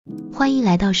欢迎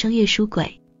来到声阅书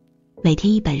轨，每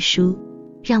天一本书，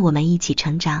让我们一起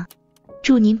成长。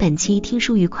祝您本期听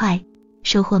书愉快，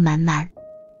收获满满。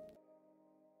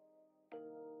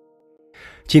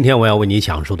今天我要为你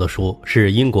讲述的书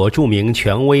是英国著名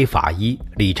权威法医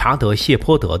理查德·谢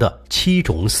泼德的《7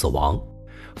种死亡》，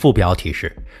副标题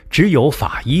是只有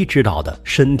法医知道的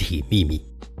身体秘密。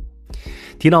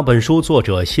提到本书作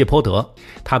者谢泼德，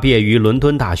他毕业于伦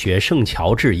敦大学圣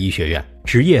乔治医学院，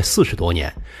执业40多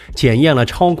年，检验了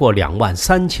超过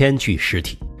23000具尸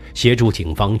体，协助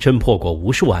警方侦破过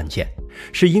无数案件，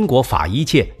是英国法医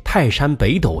界泰山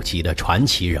北斗级的传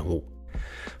奇人物。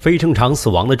非正常死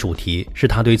亡的主题是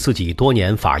他对自己多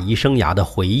年法医生涯的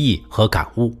回忆和感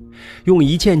悟，用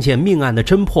一件件命案的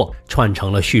侦破串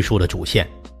成了叙述的主线。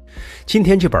今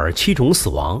天这本《7种死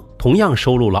亡》同样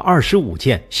收录了25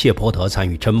件谢泼德参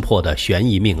与侦破的悬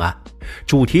疑命案，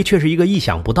主题却是一个意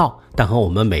想不到但和我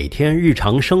们每天日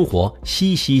常生活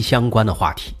息息相关的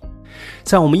话题。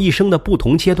在我们一生的不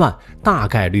同阶段，大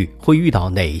概率会遇到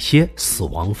哪些死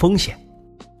亡风险？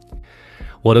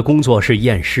我的工作是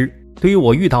验尸，对于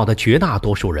我遇到的绝大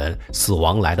多数人，死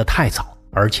亡来得太早，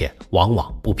而且往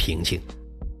往不平静。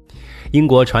英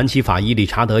国传奇法医理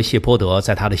查德·谢泼德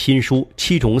在他的新书《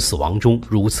7种死亡》中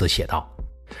如此写道：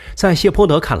在谢泼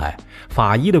德看来，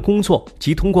法医的工作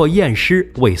即通过验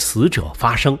尸为死者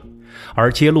发声，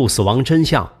而揭露死亡真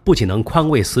相不仅能宽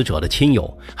慰死者的亲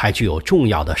友，还具有重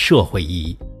要的社会意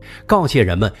义，告诫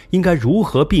人们应该如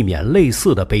何避免类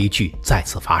似的悲剧再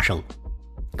次发生。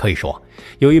可以说，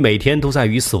由于每天都在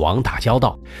与死亡打交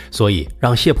道，所以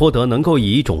让谢泼德能够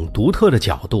以一种独特的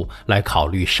角度来考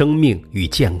虑生命与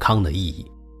健康的意义。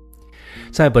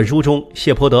在本书中，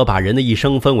谢泼德把人的一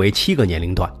生分为7个年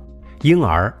龄段：婴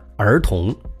儿、儿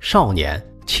童、少年、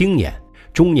青年、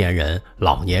中年人、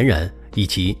老年人以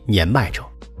及年迈者。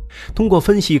通过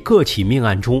分析各起命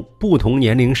案中不同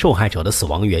年龄受害者的死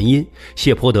亡原因，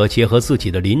谢泼德结合自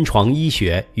己的临床医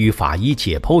学与法医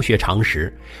解剖学常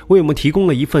识，为我们提供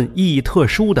了一份意义特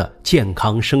殊的健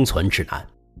康生存指南。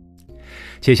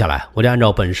接下来，我将按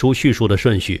照本书叙述的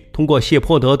顺序，通过谢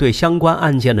泼德对相关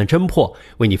案件的侦破，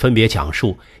为你分别讲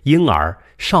述婴儿、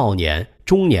少年、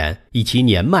中年以及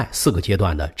年迈4个阶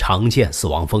段的常见死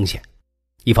亡风险。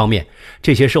一方面，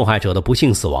这些受害者的不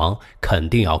幸死亡肯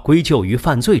定要归咎于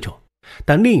犯罪者，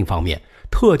但另一方面，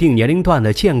特定年龄段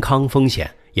的健康风险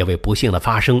也为不幸的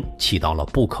发生起到了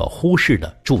不可忽视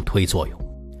的助推作用。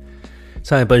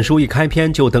在本书一开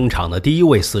篇就登场的第一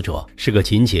位死者是个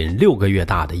仅仅6个月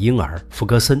大的婴儿弗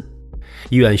格森，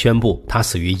医院宣布他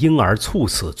死于婴儿猝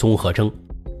死综合征。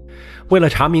为了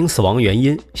查明死亡原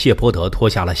因，谢泼德脱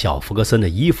下了小弗格森的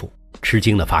衣服，吃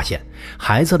惊地发现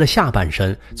孩子的下半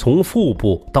身从腹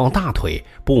部到大腿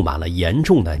布满了严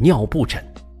重的尿布疹。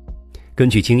根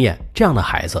据经验，这样的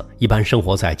孩子一般生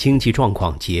活在经济状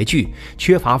况拮据、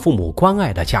缺乏父母关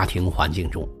爱的家庭环境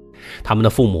中，他们的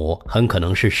父母很可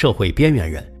能是社会边缘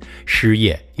人，失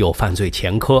业、有犯罪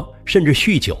前科，甚至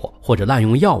酗酒或者滥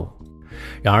用药物。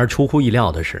然而出乎意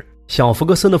料的是，小弗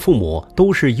格森的父母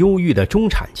都是优裕的中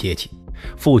产阶级，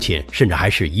父亲甚至还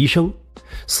是医生。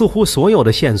似乎所有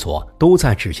的线索都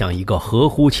在指向一个合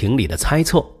乎情理的猜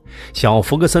测：小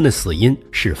弗格森的死因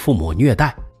是父母虐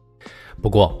待。不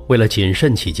过，为了谨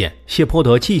慎起见，谢泼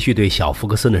德继续对小弗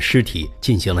格森的尸体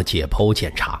进行了解剖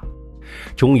检查。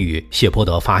终于，谢泼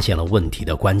德发现了问题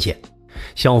的关键：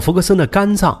小弗格森的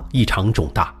肝脏异常肿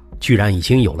大，居然已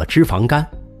经有了脂肪肝。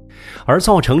而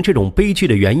造成这种悲剧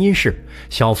的原因是，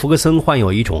小弗格森患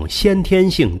有一种先天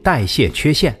性代谢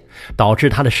缺陷，导致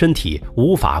他的身体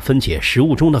无法分解食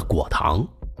物中的果糖。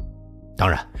当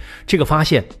然，这个发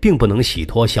现并不能洗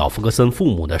脱小弗格森父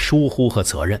母的疏忽和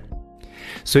责任。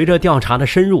随着调查的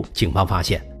深入，警方发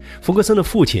现，弗格森的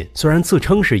父亲虽然自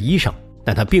称是医生，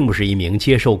但他并不是一名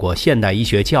接受过现代医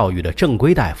学教育的正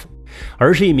规大夫，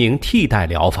而是一名替代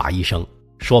疗法医生。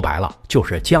说白了，就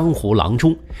是江湖郎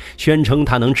中，宣称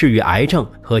他能治愈癌症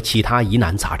和其他疑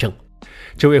难杂症。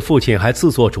这位父亲还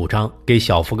自作主张给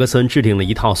小弗格森制定了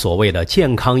一套所谓的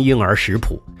健康婴儿食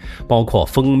谱，包括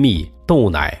蜂蜜、豆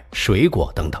奶、水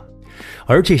果等等。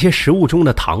而这些食物中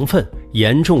的糖分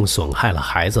严重损害了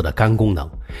孩子的肝功能，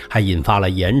还引发了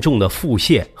严重的腹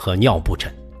泻和尿布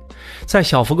疹。在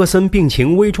小弗格森病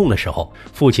情危重的时候，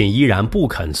父亲依然不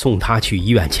肯送他去医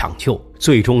院抢救，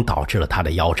最终导致了他的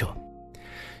夭折。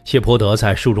谢泼德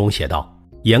在书中写道：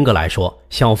严格来说，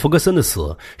小弗格森的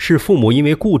死是父母因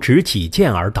为固执己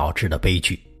见而导致的悲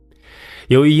剧。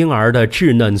由于婴儿的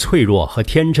稚嫩脆弱和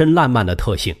天真烂漫的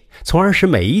特性，从而使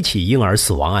每一起婴儿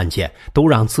死亡案件都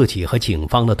让自己和警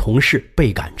方的同事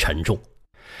倍感沉重。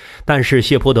但是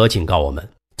谢泼德警告我们，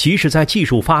即使在技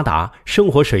术发达、生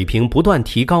活水平不断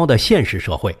提高的现实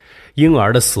社会，婴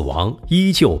儿的死亡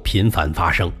依旧频繁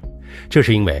发生。这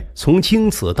是因为从精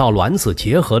子到卵子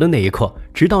结合的那一刻，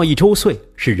直到1周岁，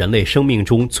是人类生命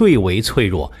中最为脆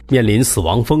弱、面临死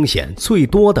亡风险最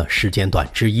多的时间段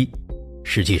之一。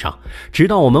实际上，直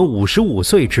到我们55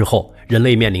岁之后，人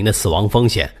类面临的死亡风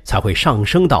险才会上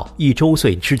升到1周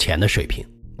岁之前的水平。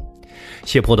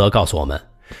谢泼德告诉我们，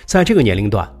在这个年龄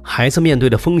段，孩子面对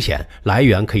的风险来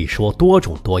源可以说多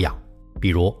种多样，比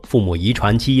如父母遗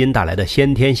传基因带来的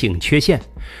先天性缺陷，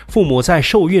父母在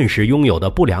受孕时拥有的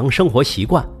不良生活习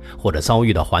惯或者遭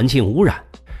遇的环境污染，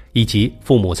以及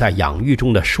父母在养育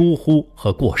中的疏忽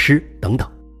和过失等等。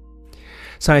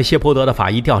在谢泼德的法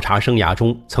医调查生涯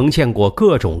中，曾见过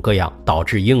各种各样导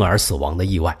致婴儿死亡的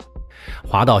意外：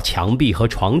滑到墙壁和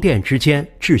床垫之间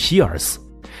窒息而死，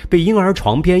被婴儿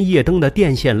床边夜灯的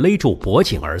电线勒住脖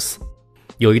颈而死，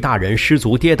有一大人失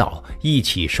足跌倒，一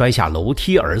起摔下楼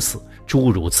梯而死，诸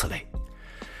如此类。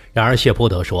然而谢泼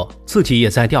德说，自己也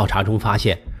在调查中发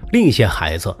现，另一些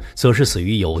孩子则是死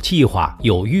于有计划、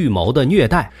有预谋的虐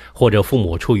待，或者父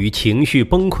母出于情绪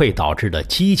崩溃导致的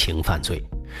激情犯罪，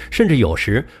甚至有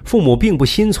时父母并不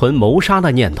心存谋杀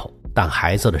的念头，但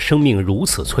孩子的生命如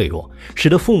此脆弱，使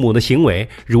得父母的行为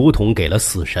如同给了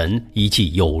死神一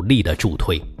记有力的助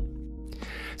推。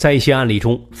在一些案例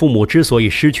中，父母之所以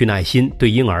失去耐心，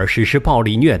对婴儿实施暴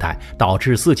力虐待，导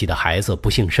致自己的孩子不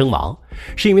幸身亡，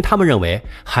是因为他们认为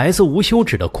孩子无休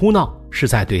止的哭闹是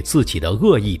在对自己的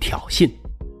恶意挑衅。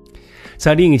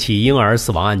在另一起婴儿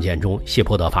死亡案件中，谢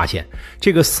泼德发现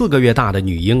这个4个月大的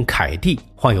女婴凯蒂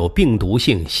患有病毒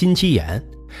性心肌炎，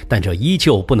但这依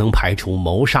旧不能排除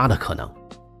谋杀的可能。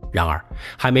然而，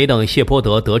还没等谢泼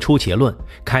德得出结论，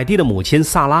凯蒂的母亲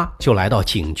萨拉就来到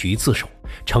警局自首，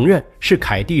承认是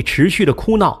凯蒂持续的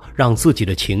哭闹让自己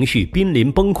的情绪濒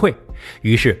临崩溃。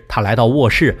于是他来到卧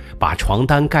室，把床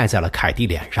单盖在了凯蒂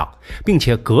脸上，并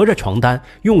且隔着床单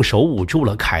用手捂住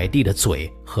了凯蒂的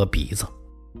嘴和鼻子。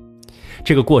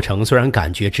这个过程虽然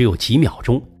感觉只有几秒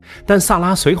钟，但萨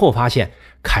拉随后发现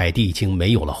凯蒂已经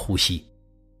没有了呼吸。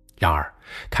然而，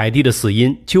凯蒂的死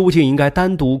因究竟应该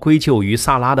单独归咎于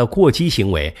萨拉的过激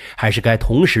行为，还是该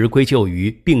同时归咎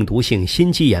于病毒性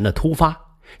心肌炎的突发？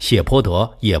谢泼德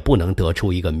也不能得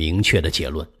出一个明确的结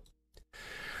论。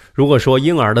如果说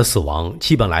婴儿的死亡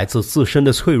基本来自自身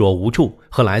的脆弱无助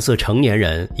和来自成年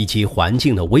人以及环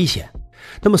境的危险，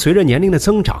那么随着年龄的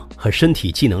增长和身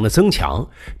体机能的增强，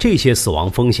这些死亡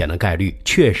风险的概率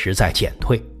确实在减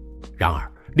退。然而，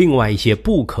另外一些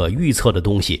不可预测的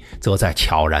东西则在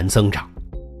悄然增长。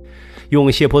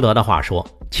用谢泼德的话说，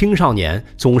青少年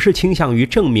总是倾向于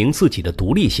证明自己的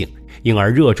独立性，因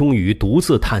而热衷于独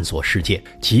自探索世界，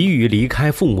急于离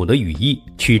开父母的羽翼，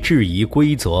去质疑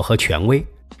规则和权威。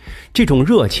这种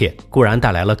热切固然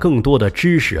带来了更多的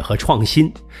知识和创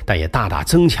新，但也大大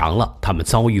增强了他们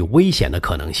遭遇危险的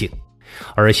可能性，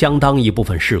而相当一部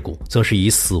分事故则是以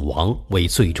死亡为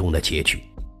最终的结局。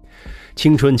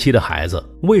青春期的孩子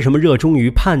为什么热衷于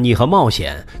叛逆和冒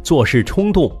险，做事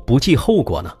冲动不计后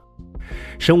果呢？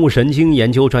生物神经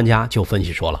研究专家就分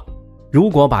析说了，如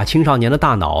果把青少年的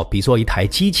大脑比作一台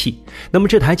机器，那么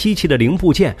这台机器的零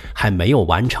部件还没有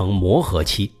完成磨合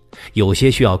期，有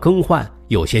些需要更换，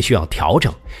有些需要调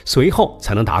整，随后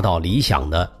才能达到理想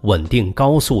的稳定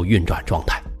高速运转状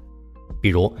态。比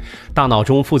如，大脑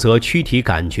中负责躯体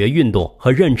感觉运动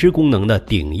和认知功能的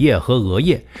顶叶和额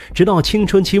叶，直到青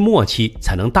春期末期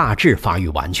才能大致发育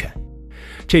完全。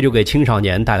这就给青少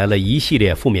年带来了一系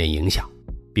列负面影响，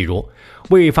比如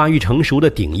未发育成熟的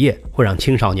顶叶会让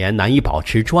青少年难以保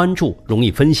持专注，容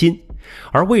易分心，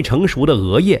而未成熟的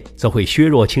额叶则会削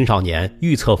弱青少年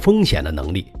预测风险的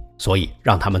能力，所以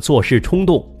让他们做事冲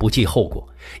动不计后果，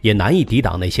也难以抵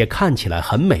挡那些看起来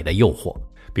很美的诱惑，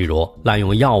比如滥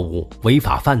用药物、违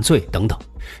法犯罪等等，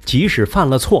即使犯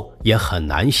了错也很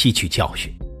难吸取教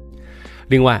训。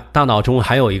另外，大脑中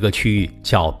还有一个区域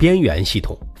叫边缘系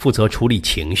统，负责处理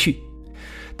情绪。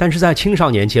但是在青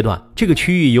少年阶段，这个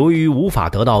区域由于无法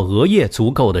得到额叶足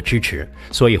够的支持，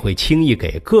所以会轻易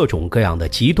给各种各样的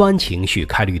极端情绪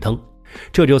开绿灯，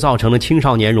这就造成了青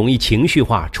少年容易情绪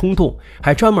化、冲动，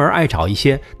还专门爱找一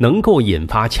些能够引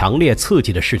发强烈刺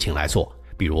激的事情来做，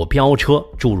比如飙车，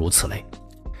诸如此类。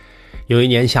有一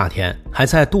年夏天，还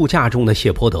在度假中的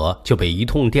谢泼德就被一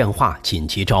通电话紧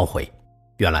急召回。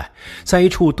原来，在一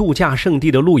处度假胜地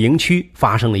的露营区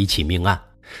发生了一起命案，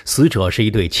死者是一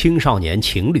对青少年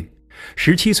情侣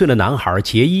，17岁的男孩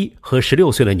杰伊和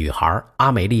16岁的女孩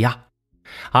阿梅利亚。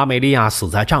阿梅利亚死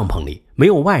在帐篷里，没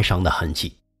有外伤的痕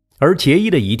迹，而杰伊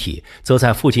的遗体则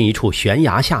在附近一处悬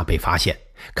崖下被发现，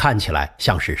看起来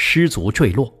像是失足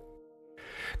坠落。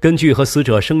根据和死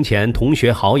者生前同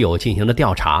学好友进行的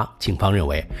调查，警方认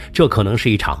为这可能是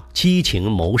一场激情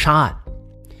谋杀案。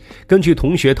根据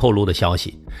同学透露的消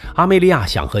息，阿梅利亚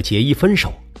想和杰伊分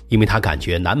手，因为她感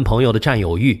觉男朋友的占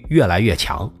有欲越来越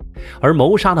强，而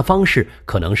谋杀的方式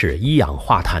可能是一氧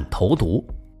化碳投毒。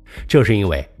这是因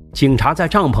为警察在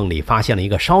帐篷里发现了一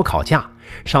个烧烤架，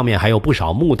上面还有不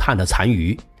少木炭的残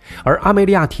余，而阿梅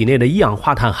利亚体内的一氧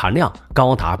化碳含量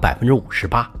高达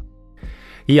 58%。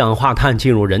一氧化碳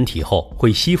进入人体后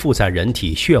会吸附在人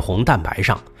体血红蛋白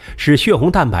上，使血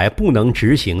红蛋白不能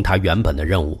执行它原本的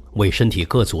任务，为身体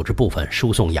各组织部分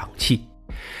输送氧气。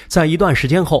在一段时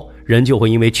间后，人就会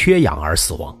因为缺氧而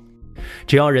死亡。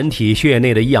只要人体血液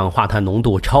内的一氧化碳浓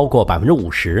度超过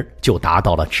 50%， 就达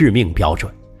到了致命标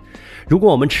准。如果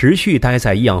我们持续待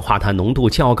在一氧化碳浓度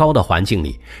较高的环境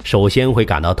里，首先会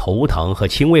感到头疼和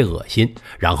轻微恶心，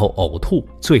然后呕吐，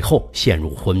最后陷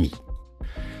入昏迷。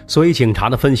所以警察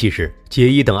的分析是，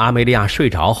杰伊等阿梅利亚睡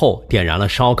着后点燃了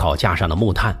烧烤架上的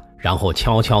木炭，然后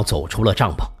悄悄走出了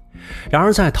帐篷，然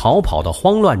而在逃跑的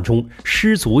慌乱中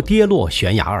失足跌落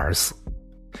悬崖而死。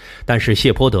但是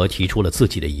谢泼德提出了自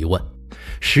己的疑问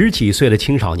，10几岁的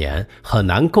青少年很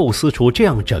难构思出这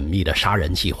样缜密的杀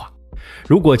人计划。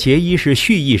如果杰伊是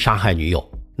蓄意杀害女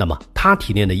友，那么他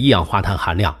体内的一氧化碳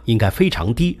含量应该非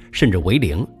常低，甚至为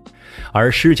0。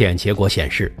而尸检结果显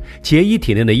示，杰伊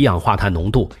体内的一氧化碳浓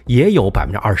度也有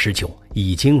 29%，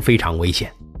 已经非常危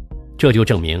险。这就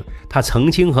证明他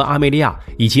曾经和阿梅利亚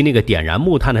以及那个点燃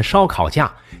木炭的烧烤架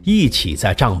一起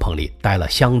在帐篷里待了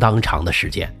相当长的时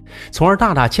间，从而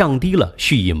大大降低了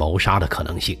蓄意谋杀的可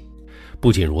能性。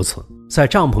不仅如此，在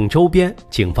帐篷周边，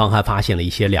警方还发现了一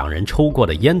些两人抽过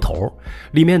的烟头，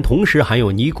里面同时含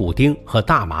有尼古丁和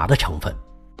大麻的成分。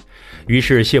于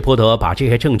是谢泼德把这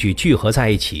些证据聚合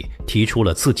在一起，提出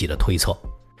了自己的推测。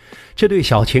这对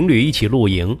小情侣一起露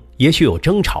营，也许有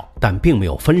争吵，但并没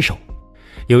有分手。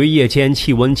由于夜间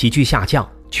气温急剧下降，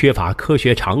缺乏科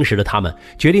学常识的他们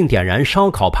决定点燃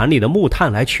烧烤盘里的木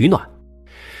炭来取暖。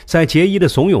在杰伊的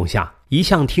怂恿下，一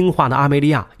向听话的阿梅利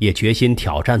亚也决心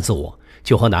挑战自我，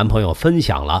就和男朋友分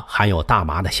享了含有大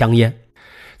麻的香烟。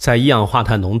在一氧化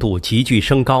碳浓度急剧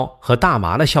升高和大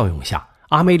麻的效用下，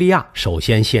阿梅利亚首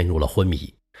先陷入了昏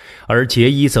迷，而杰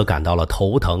伊则感到了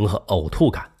头疼和呕吐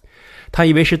感。他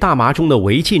以为是大麻中的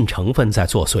违禁成分在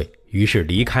作祟，于是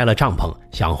离开了帐篷，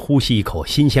想呼吸一口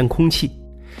新鲜空气。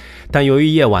但由于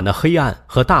夜晚的黑暗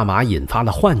和大麻引发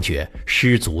了幻觉，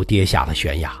失足跌下了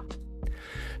悬崖。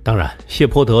当然，谢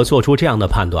泼德做出这样的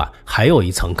判断还有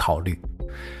一层考虑。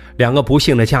2个不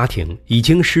幸的家庭已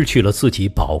经失去了自己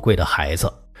宝贵的孩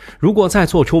子，如果再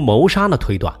做出谋杀的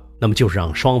推断，那么就是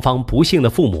让双方不幸的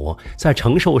父母在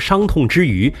承受伤痛之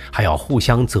余，还要互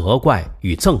相责怪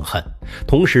与憎恨，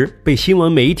同时被新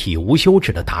闻媒体无休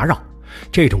止的打扰，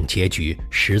这种结局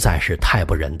实在是太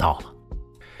不人道了。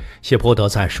谢泼德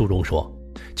在书中说，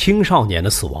青少年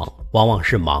的死亡往往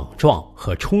是莽撞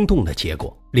和冲动的结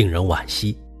果，令人惋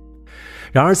惜。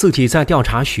然而自己在调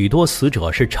查许多死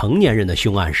者是成年人的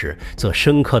凶案时，则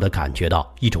深刻地感觉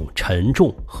到一种沉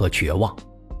重和绝望。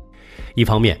一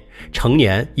方面，成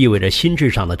年意味着心智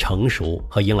上的成熟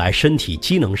和迎来身体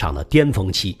机能上的巅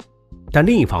峰期，但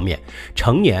另一方面，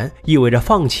成年意味着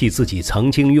放弃自己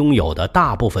曾经拥有的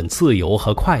大部分自由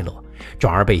和快乐，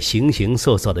转而被形形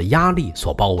色色的压力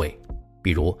所包围，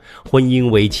比如婚姻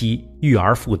危机、育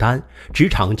儿负担、职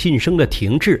场晋升的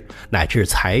停滞，乃至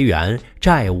裁员、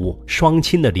债务、双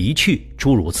亲的离去，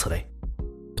诸如此类。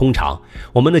通常，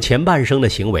我们的前半生的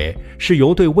行为是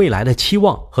由对未来的期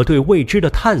望和对未知的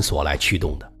探索来驱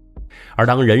动的，而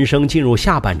当人生进入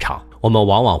下半场，我们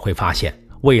往往会发现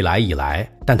未来已来，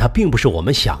但它并不是我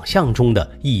们想象中的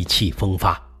意气风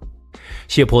发。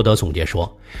谢泼德总结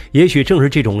说，也许正是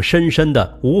这种深深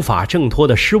的无法挣脱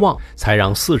的失望，才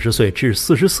让40岁至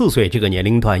44岁这个年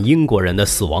龄段英国人的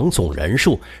死亡总人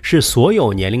数是所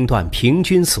有年龄段平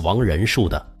均死亡人数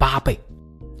的8倍。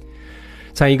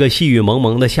在一个细雨蒙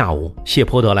蒙的下午，谢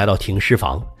泼德来到停尸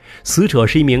房，死者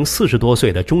是一名40多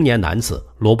岁的中年男子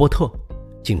罗伯特。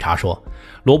警察说，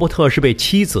罗伯特是被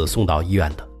妻子送到医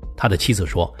院的。他的妻子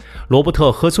说，罗伯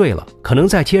特喝醉了，可能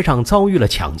在街上遭遇了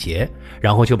抢劫，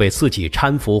然后就被自己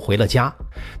搀扶回了家，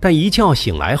但一觉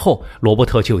醒来后，罗伯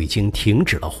特就已经停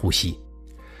止了呼吸。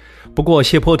不过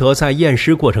谢泼德在验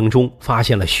尸过程中发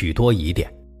现了许多疑点。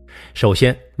首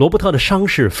先，罗伯特的伤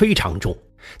势非常重，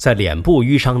在脸部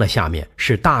淤伤的下面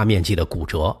是大面积的骨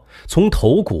折，从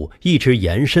头骨一直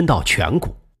延伸到颧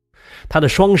骨。他的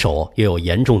双手也有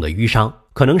严重的淤伤，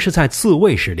可能是在自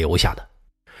卫时留下的。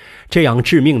这样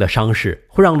致命的伤势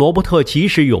会让罗伯特即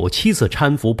使有妻子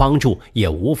搀扶帮助，也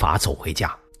无法走回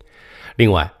家。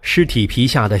另外，尸体皮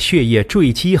下的血液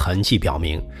坠积痕迹表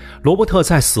明，罗伯特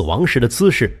在死亡时的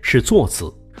姿势是坐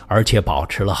姿，而且保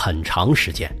持了很长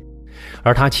时间。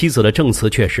而他妻子的证词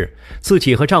却是，自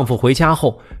己和丈夫回家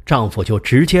后，丈夫就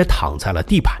直接躺在了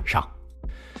地板上。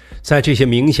在这些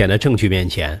明显的证据面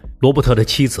前，罗伯特的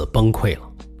妻子崩溃了。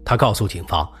她告诉警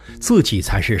方，自己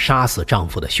才是杀死丈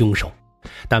夫的凶手，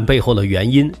但背后的原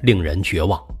因令人绝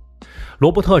望。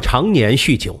罗伯特常年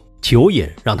酗酒，酒瘾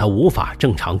让他无法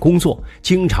正常工作，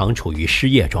经常处于失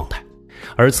业状态，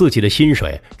而自己的薪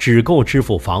水只够支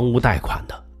付房屋贷款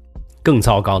的。更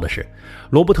糟糕的是，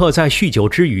罗伯特在酗酒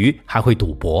之余还会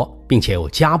赌博，并且有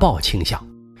家暴倾向。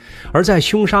而在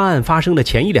凶杀案发生的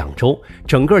前1-2周，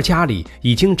整个家里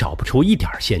已经找不出一点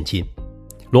现金。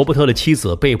罗伯特的妻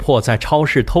子被迫在超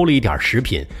市偷了一点食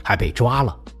品，还被抓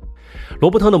了。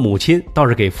罗伯特的母亲倒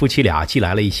是给夫妻俩寄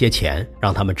来了一些钱，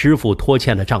让他们支付拖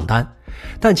欠的账单，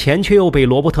但钱却又被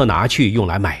罗伯特拿去用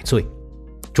来买醉。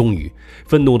终于，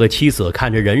愤怒的妻子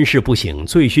看着人事不省、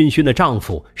醉醺醺的丈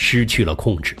夫，失去了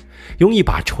控制，用一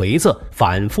把锤子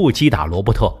反复击打罗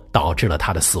伯特，导致了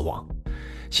他的死亡。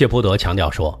谢泼德强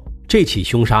调说，这起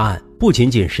凶杀案不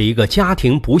仅仅是一个家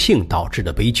庭不幸导致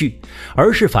的悲剧，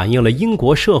而是反映了英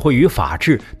国社会与法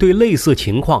治对类似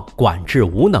情况管制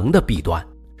无能的弊端。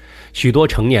许多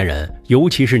成年人，尤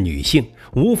其是女性，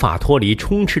无法脱离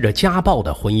充斥着家暴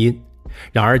的婚姻。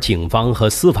然而警方和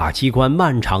司法机关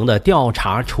漫长的调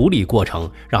查处理过程，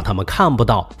让他们看不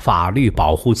到法律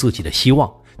保护自己的希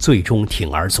望，最终铤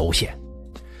而走险。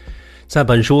在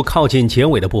本书靠近结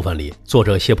尾的部分里，作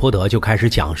者谢泼德就开始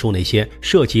讲述那些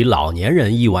涉及老年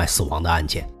人意外死亡的案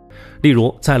件。例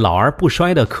如，在《老而不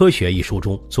衰的科学》一书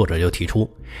中，作者就提出，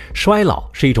衰老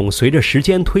是一种随着时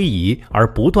间推移而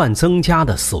不断增加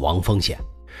的死亡风险。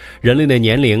人类的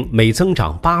年龄每增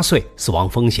长8岁，死亡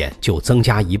风险就增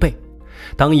加1倍。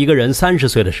当一个人30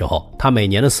岁的时候，他每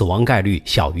年的死亡概率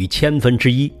小于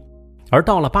1/1000，而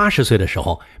到了80岁的时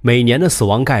候，每年的死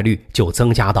亡概率就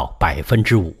增加到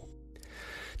5%。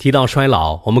提到衰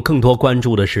老，我们更多关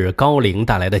注的是高龄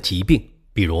带来的疾病，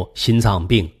比如心脏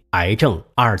病、癌症、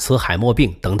阿尔茨海默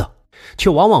病等等，却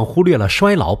往往忽略了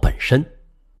衰老本身。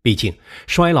毕竟，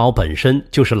衰老本身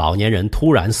就是老年人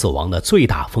突然死亡的最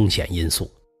大风险因素。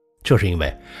这是因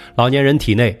为老年人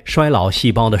体内衰老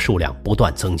细胞的数量不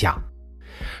断增加。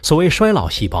所谓衰老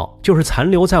细胞，就是残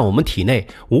留在我们体内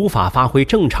无法发挥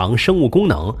正常生物功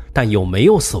能，但又没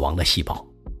有死亡的细胞。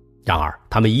然而，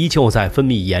它们依旧在分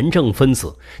泌炎症分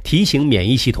子，提醒免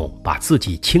疫系统把自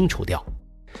己清除掉。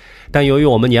但由于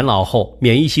我们年老后，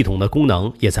免疫系统的功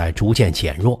能也在逐渐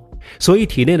减弱，所以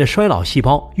体内的衰老细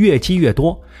胞越积越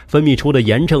多，分泌出的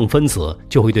炎症分子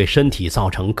就会对身体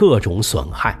造成各种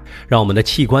损害，让我们的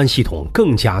器官系统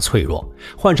更加脆弱，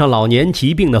患上老年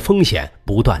疾病的风险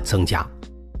不断增加。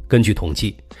根据统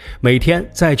计，每天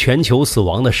在全球死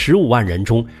亡的15万人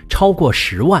中，超过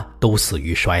10万都死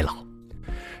于衰老。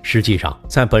实际上，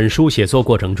在本书写作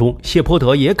过程中，谢泼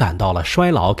德也感到了衰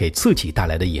老给自己带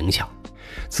来的影响。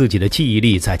自己的记忆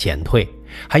力在减退，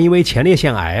还因为前列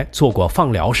腺癌做过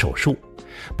放疗手术。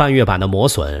半月板的磨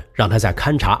损让他在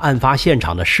勘察案发现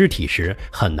场的尸体时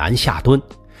很难下蹲，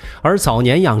而早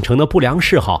年养成的不良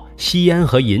嗜好吸烟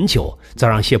和饮酒，则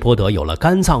让谢泼德有了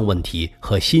肝脏问题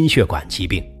和心血管疾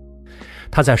病。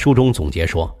他在书中总结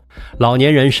说，老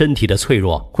年人身体的脆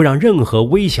弱会让任何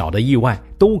微小的意外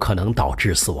都可能导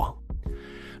致死亡。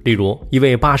例如，一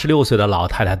位86岁的老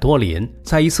太太多琳，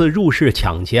在一次入室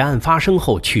抢劫案发生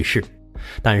后去世，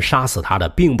但杀死她的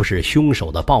并不是凶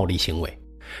手的暴力行为。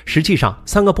实际上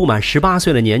，3个不满18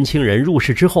岁的年轻人入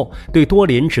室之后，对多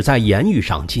琳只在言语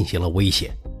上进行了威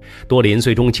胁。多琳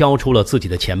最终交出了自己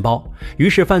的钱包，于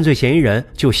是犯罪嫌疑人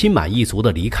就心满意足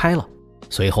地离开了。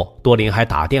随后，多琳还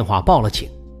打电话报了警。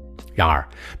然而，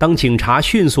当警察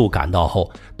迅速赶到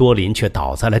后，多琳却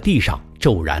倒在了地上，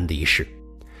骤然离世。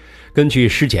根据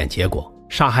尸检结果，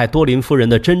杀害多琳夫人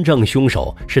的真正凶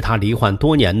手是他罹患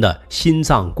多年的心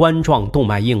脏冠状动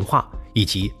脉硬化以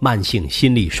及慢性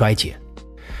心力衰竭。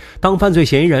当犯罪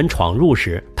嫌疑人闯入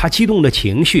时，他激动的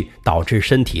情绪导致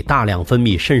身体大量分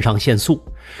泌肾上腺素，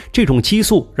这种激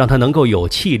素让他能够有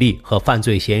气力和犯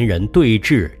罪嫌疑人对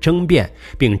峙争辩，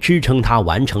并支撑他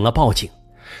完成了报警。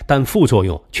但副作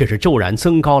用却是骤然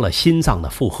增高了心脏的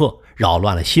负荷，扰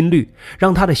乱了心率，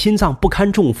让他的心脏不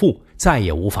堪重负，再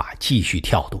也无法继续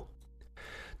跳动。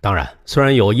当然，虽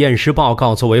然有验尸报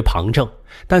告作为旁证，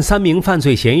但3名犯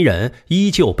罪嫌疑人依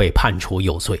旧被判处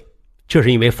有罪。这是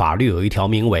因为法律有一条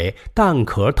名为弹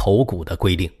壳头骨的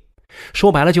规定，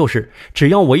说白了就是，只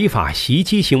要违法袭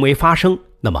击行为发生，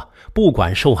那么不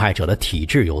管受害者的体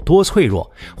质有多脆弱，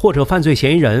或者犯罪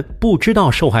嫌疑人不知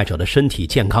道受害者的身体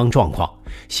健康状况，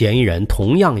嫌疑人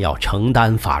同样要承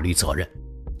担法律责任。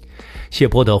谢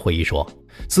泼德回忆说，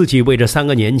自己为这3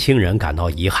个年轻人感到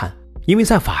遗憾，因为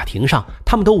在法庭上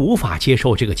他们都无法接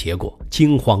受这个结果，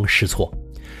惊慌失措。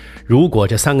如果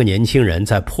这3个年轻人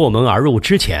在破门而入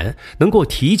之前能够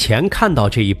提前看到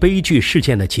这一悲剧事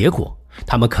件的结果，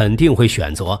他们肯定会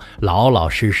选择老老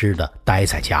实实地待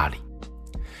在家里。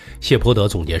谢泼德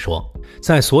总结说，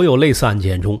在所有类似案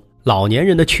件中，老年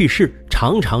人的去世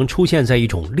常常出现在一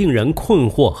种令人困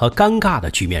惑和尴尬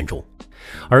的局面中，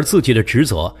而自己的职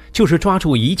责就是抓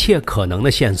住一切可能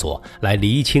的线索，来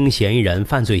厘清嫌疑人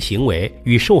犯罪行为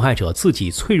与受害者自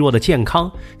己脆弱的健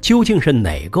康究竟是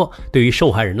哪个对于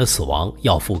受害人的死亡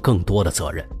要负更多的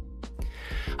责任。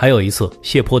还有一次，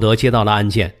谢泼德接到的案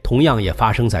件同样也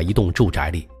发生在一栋住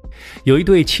宅里，有一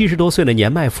对70多岁的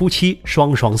年迈夫妻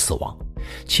双双死亡，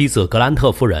妻子格兰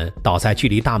特夫人倒在距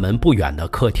离大门不远的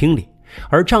客厅里，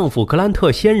而丈夫格兰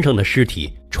特先生的尸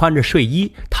体穿着睡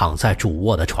衣躺在主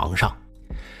卧的床上。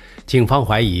警方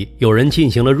怀疑有人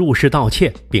进行了入室盗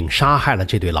窃，并杀害了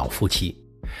这对老夫妻，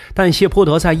但谢泼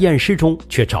德在验尸中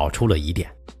却找出了疑点。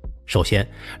首先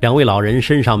，2位老人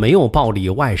身上没有暴力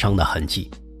外伤的痕迹，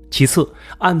其次，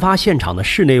案发现场的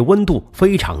室内温度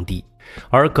非常低，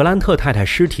而格兰特太太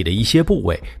尸体的一些部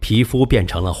位皮肤变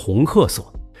成了红褐色，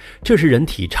这是人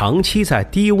体长期在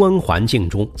低温环境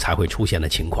中才会出现的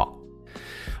情况。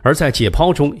而在解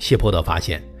剖中，谢泼德发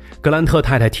现格兰特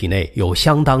太太体内有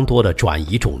相当多的转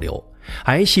移肿瘤，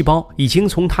癌细胞已经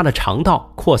从她的肠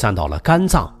道扩散到了肝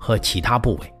脏和其他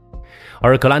部位，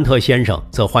而格兰特先生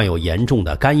则患有严重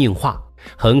的肝硬化，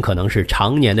很可能是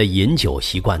常年的饮酒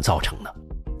习惯造成的。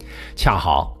恰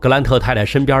好格兰特太太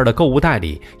身边的购物袋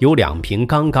里有2瓶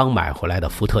刚刚买回来的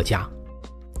伏特加，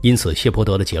因此谢泼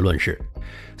德的结论是，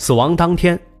死亡当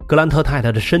天格兰特太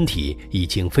太的身体已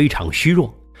经非常虚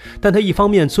弱，但她一方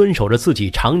面遵守着自己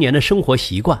常年的生活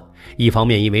习惯，一方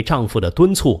面因为丈夫的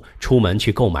敦促出门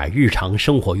去购买日常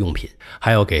生活用品，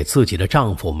还要给自己的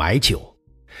丈夫买酒。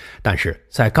但是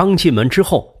在刚进门之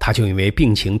后，她就因为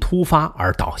病情突发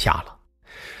而倒下了。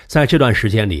在这段时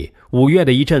间里，5月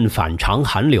的一阵反常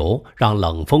寒流让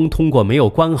冷风通过没有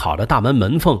关好的大门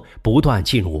门缝不断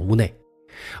进入屋内，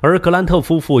而格兰特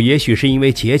夫妇也许是因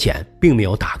为节俭并没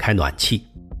有打开暖气，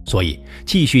所以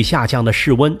继续下降的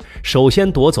室温首先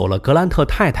夺走了格兰特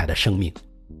太太的生命。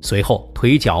随后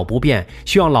腿脚不便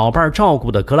需要老伴照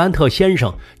顾的格兰特先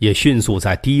生也迅速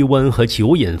在低温和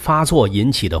酒瘾发作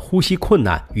引起的呼吸困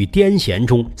难与癫痫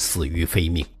中死于非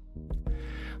命。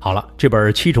好了，这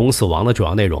本7种死亡的主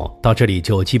要内容到这里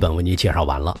就基本为你介绍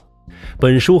完了。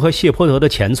本书和谢泼德的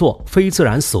前作《非自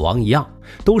然死亡》一样，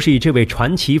都是以这位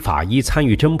传奇法医参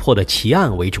与侦破的奇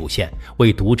案为主线，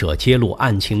为读者揭露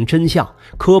案情真相，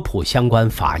科普相关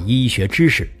法医医学知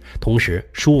识，同时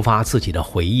抒发自己的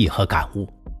回忆和感悟。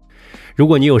如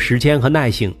果你有时间和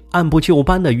耐性，按部就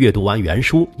班地阅读完原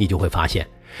书，你就会发现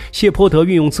谢泼德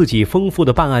运用自己丰富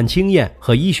的办案经验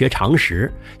和医学常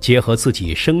识，结合自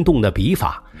己生动的笔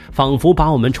法，仿佛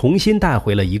把我们重新带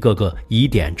回了一个个疑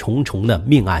点重重的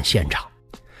命案现场。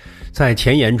在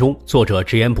前言中，作者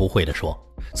直言不讳地说，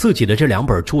自己的这2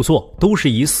本著作都是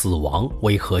以死亡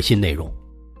为核心内容。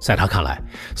在他看来，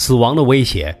死亡的威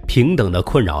胁平等地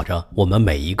困扰着我们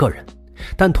每一个人，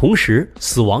但同时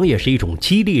死亡也是一种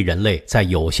激励人类在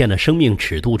有限的生命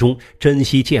尺度中珍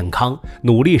惜健康，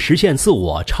努力实现自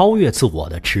我，超越自我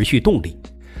的持续动力。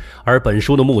而本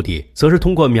书的目的则是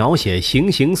通过描写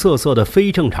形形色色的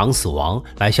非正常死亡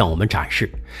来向我们展示，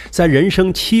在人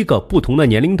生7个不同的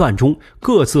年龄段中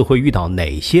各自会遇到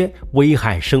哪些危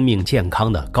害生命健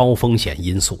康的高风险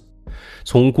因素。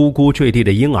从咕咕坠地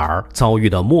的婴儿遭遇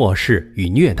的漠视与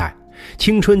虐待，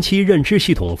青春期认知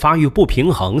系统发育不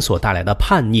平衡所带来的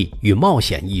叛逆与冒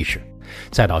险意识，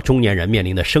再到中年人面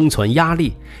临的生存压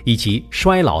力以及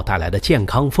衰老带来的健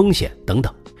康风险等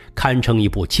等，堪称一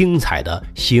部精彩的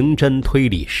刑侦推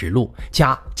理实录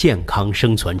加健康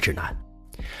生存指南。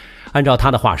按照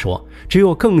他的话说，只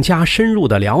有更加深入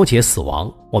地了解死亡，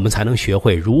我们才能学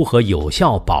会如何有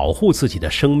效保护自己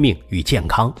的生命与健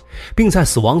康，并在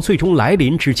死亡最终来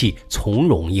临之际从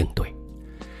容应对。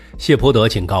谢泼德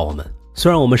警告我们，虽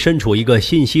然我们身处一个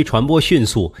信息传播迅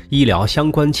速、医疗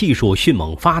相关技术迅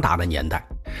猛发达的年代，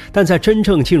但在真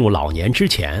正进入老年之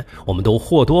前，我们都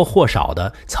或多或少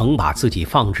地曾把自己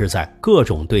放置在各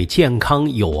种对健康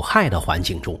有害的环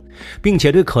境中，并且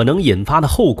对可能引发的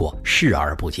后果视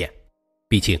而不见。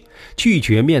毕竟拒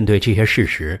绝面对这些事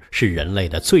实是人类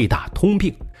的最大通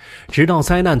病，直到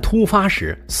灾难突发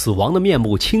时，死亡的面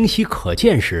目清晰可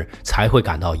见时，才会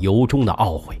感到由衷的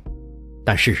懊悔。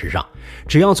但事实上，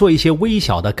只要做一些微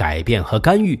小的改变和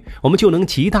干预，我们就能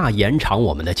极大延长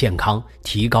我们的健康，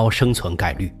提高生存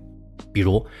概率。比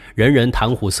如人人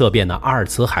谈虎色变的阿尔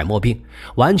茨海默病，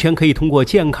完全可以通过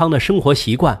健康的生活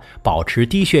习惯，保持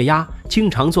低血压，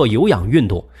经常做有氧运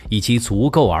动，以及足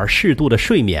够而适度的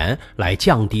睡眠来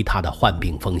降低它的患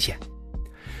病风险。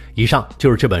以上就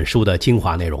是这本书的精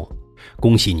华内容，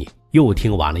恭喜你又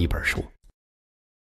听完了一本书。